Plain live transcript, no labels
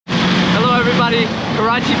everybody,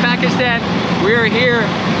 Karachi, Pakistan. We are here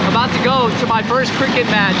about to go to my first cricket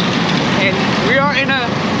match, and we are in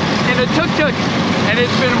a tuk-tuk, and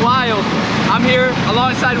it's been wild. I'm here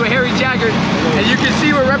alongside with Harry Jagger, and you can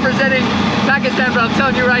see we're representing Pakistan, but I'm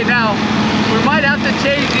telling you right now, we might have to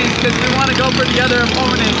change these because we want to go for the other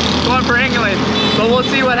opponent, going for England, but we'll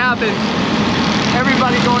see what happens.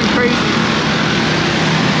 Everybody going crazy.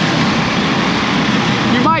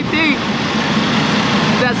 You might think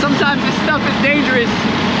that sometimes this stuff is dangerous,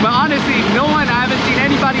 but honestly, I haven't seen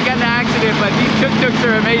anybody get in an accident, but these tuk-tuks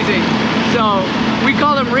are amazing. So we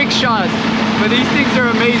call them rickshaws, but these things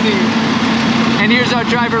are amazing. And here's our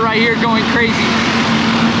driver right here going crazy.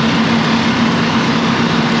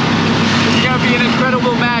 This is gonna be an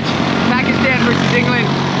incredible match. Pakistan versus England,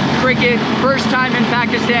 cricket, first time in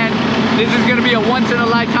Pakistan. This is gonna be a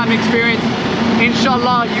once-in-a-lifetime experience.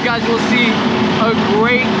 Inshallah, you guys will see a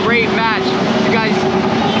great match. You guys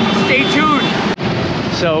stay tuned.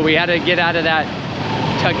 So we had to get out of that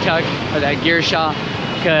tuk-tuk or that girsha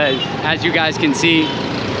because as you guys can see,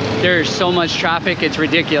 there's so much traffic, it's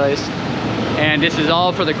ridiculous. And this is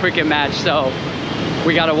all for the cricket match, so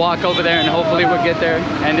we gotta walk over there and hopefully we'll get there.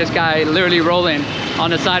 And this guy literally rolling on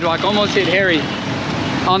the sidewalk, almost hit Harry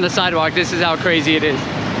on the sidewalk. This is how crazy it is.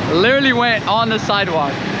 Literally went on the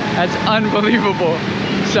sidewalk. That's unbelievable.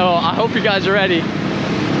 So I hope you guys are ready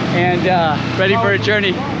and ready for a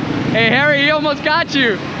journey. Hey Harry, he almost got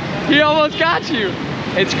you. He almost got you.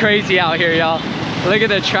 It's crazy out here, y'all. Look at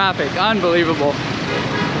the traffic, unbelievable.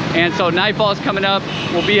 And so nightfall's coming up.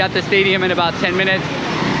 We'll be at the stadium in about 10 minutes.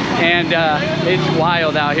 And it's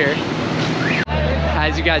wild out here.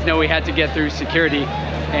 As you guys know, we had to get through security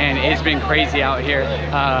and it's been crazy out here.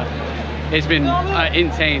 It's been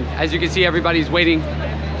insane. As you can see, everybody's waiting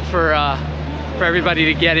for everybody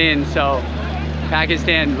to get in. So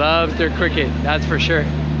Pakistan loves their cricket, that's for sure.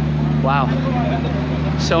 Wow,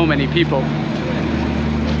 so many people.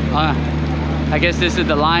 I guess this is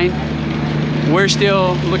the line. We're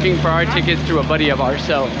still looking for our tickets through a buddy of ours,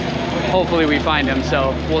 so hopefully we find them.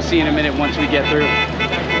 So we'll see in a minute once we get through.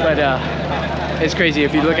 But it's crazy.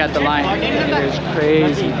 If you look at the line, it is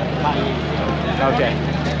crazy. Okay,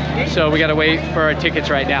 so we gotta wait for our tickets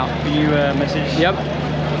right now. Can you message? Yep,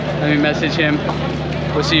 let me message him.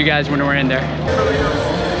 We'll see you guys when we're in there.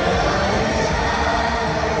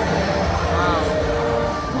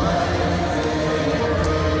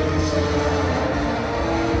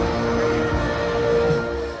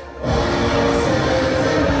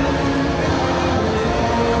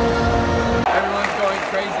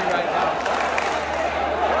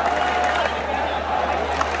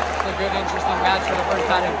 Interesting match for the first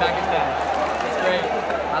time in Pakistan. It's great.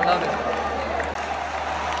 I love it.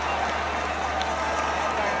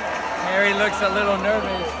 Harry looks a little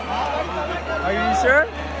nervous. Are you sure?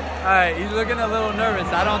 Alright, he's looking a little nervous.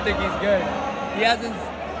 I don't think he's good. He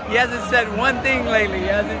hasn't said one thing lately. He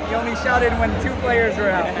only shouted when 2 players were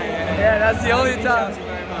out. Yeah, that's the only time.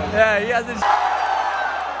 Yeah, he hasn't.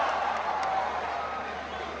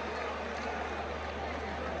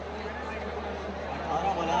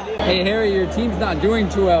 Hey Harry, your team's not doing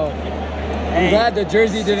too well. I'm glad the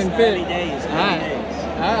jersey didn't fit. Early days.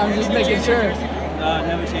 I'm just making sure.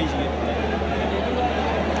 Never changing it.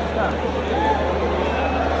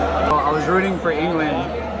 Well, I was rooting for England,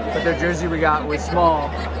 but their jersey we got was small,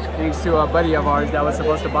 thanks to a buddy of ours that was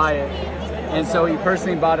supposed to buy it. And so he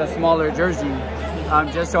personally bought a smaller jersey,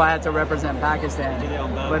 just so I had to represent Pakistan.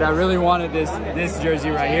 But I really wanted this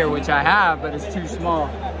jersey right here, which I have, but it's too small.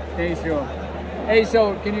 Thanks to him. Hey,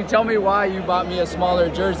 so can you tell me why you bought me a smaller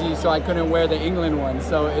jersey so I couldn't wear the England one?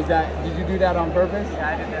 So did you do that on purpose? Yeah,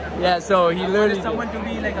 I did that. Yeah, so he literally... someone to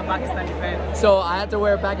be like a Pakistani fan. So I had to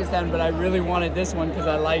wear Pakistan, but I really wanted this one because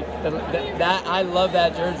I like that. I love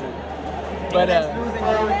that jersey. But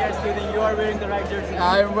you are wearing the right jersey. You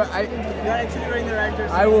are actually wearing the right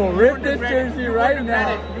jersey. I will rip this jersey right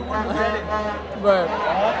now. You won't regret it. But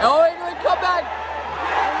oh, England, come back!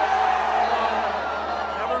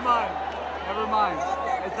 Never mind. Never mind.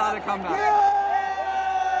 It's not a comeback.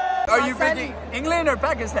 Are you picking England or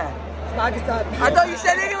Pakistan? Pakistan. I thought you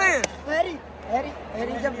said England. Harry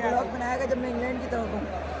जब vlog बनाएगा जब मैं England की तरफ हूँ.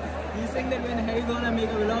 He's saying that when Harry gonna make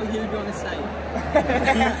a vlog, he'll be on his side.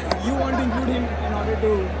 You want to include him in order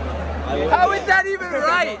to... How is that even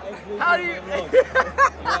right? How do you...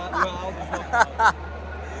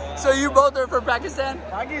 So you both are for Pakistan?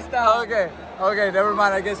 Pakistan. Okay, never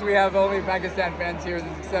mind. I guess we have only Pakistan fans here,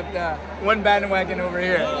 except one bandwagon over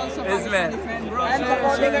here. This man. And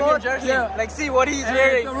supporting a good jersey. Yeah. Like, see what he's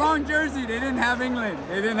wearing. It's the wrong jersey. They didn't have England.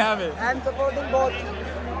 They didn't have it. I'm supporting both.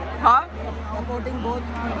 Huh? Supporting both.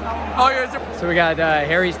 Oh, so we got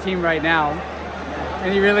Harry's team right now.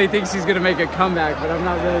 And he really thinks he's gonna make a comeback, but I'm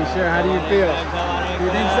not really sure. How do you feel? You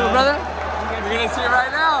think so, brother? We're gonna see it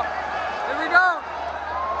right now. Here we go.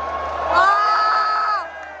 Oh!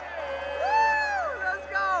 Woo! Let's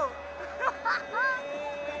go.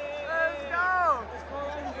 Let's go.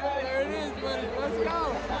 There it is, buddy. Let's go.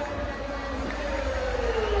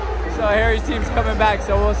 So Harry's team's coming back,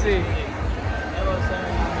 so we'll see.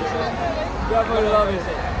 Definitely love it.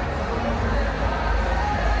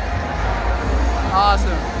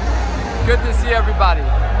 Awesome. Good to see everybody.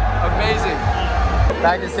 Amazing.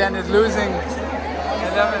 Pakistan is losing.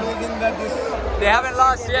 They haven't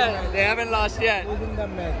lost yet. They haven't lost yet.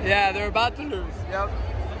 Yeah, they're about to lose. Yep.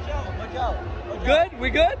 Good? We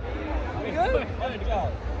good? We good?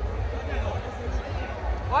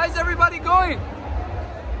 Why is everybody going?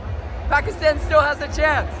 Pakistan still has a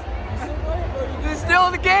chance. It's still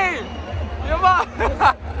in the game. Come on.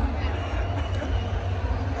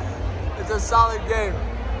 It's a solid game.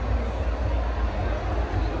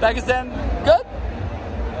 Pakistan, good?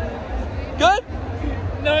 Good?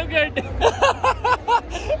 No good.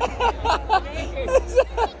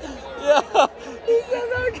 Yeah, he said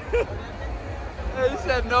no good. He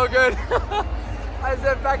said no good. I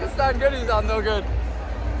said Pakistan good, he's on no good.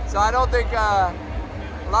 So I don't think a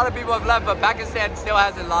lot of people have left, but Pakistan still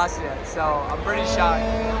hasn't lost yet. So I'm pretty shocked.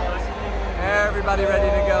 Everybody ready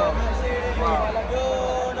to go. Wow.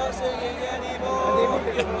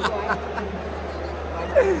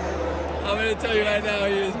 I'm going to tell you right now,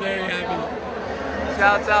 he is very happy.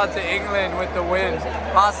 Shouts out to England with the win,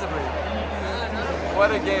 possibly.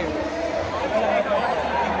 What a game.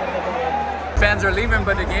 Fans are leaving,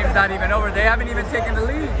 but the game's not even over. They haven't even taken the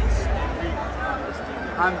lead.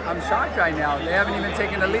 I'm shocked right now. They haven't even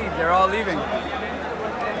taken the lead. They're all leaving.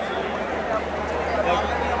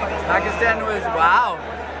 Pakistan was, wow.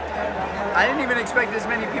 I didn't even expect this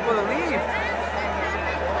many people to leave.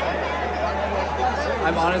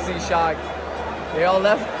 I'm honestly shocked. They all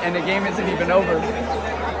left and the game isn't even over.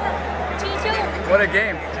 What a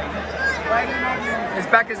game. Is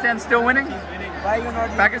Pakistan still winning?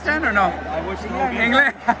 Pakistan or no?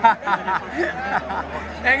 England?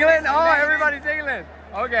 England? Oh, everybody's England.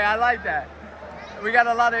 Okay, I like that. We got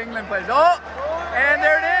a lot of England players. Oh, and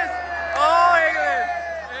there it is. Oh, England.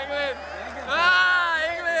 England. Ah,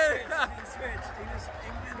 England.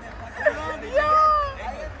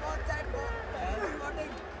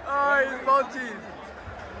 Oh, he's both teams.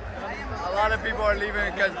 A lot of people are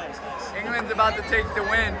leaving because England's about to take the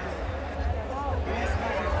win.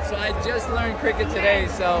 So I just learned cricket today,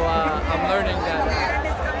 so I'm learning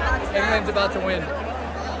that England's about to win.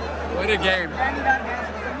 What a game.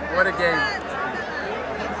 What a game.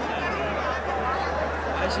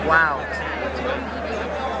 Wow.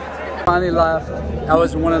 Finally left. That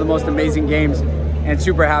was one of the most amazing games and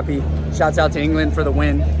super happy. Shouts out to England for the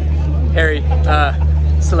win. Harry,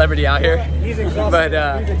 celebrity out here. He's exhausted. But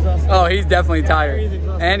oh, he's definitely tired.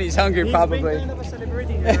 And he's hungry probably. Kind of a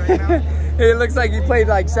celebrity here right now. It looks like he played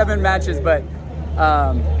like 7 matches, but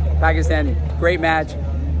Pakistan, great match.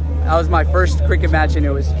 That was my first cricket match and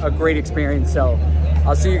it was a great experience. So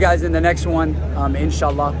I'll see you guys in the next one,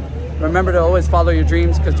 inshallah. Remember to always follow your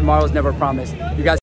dreams because tomorrow's never promised. You guys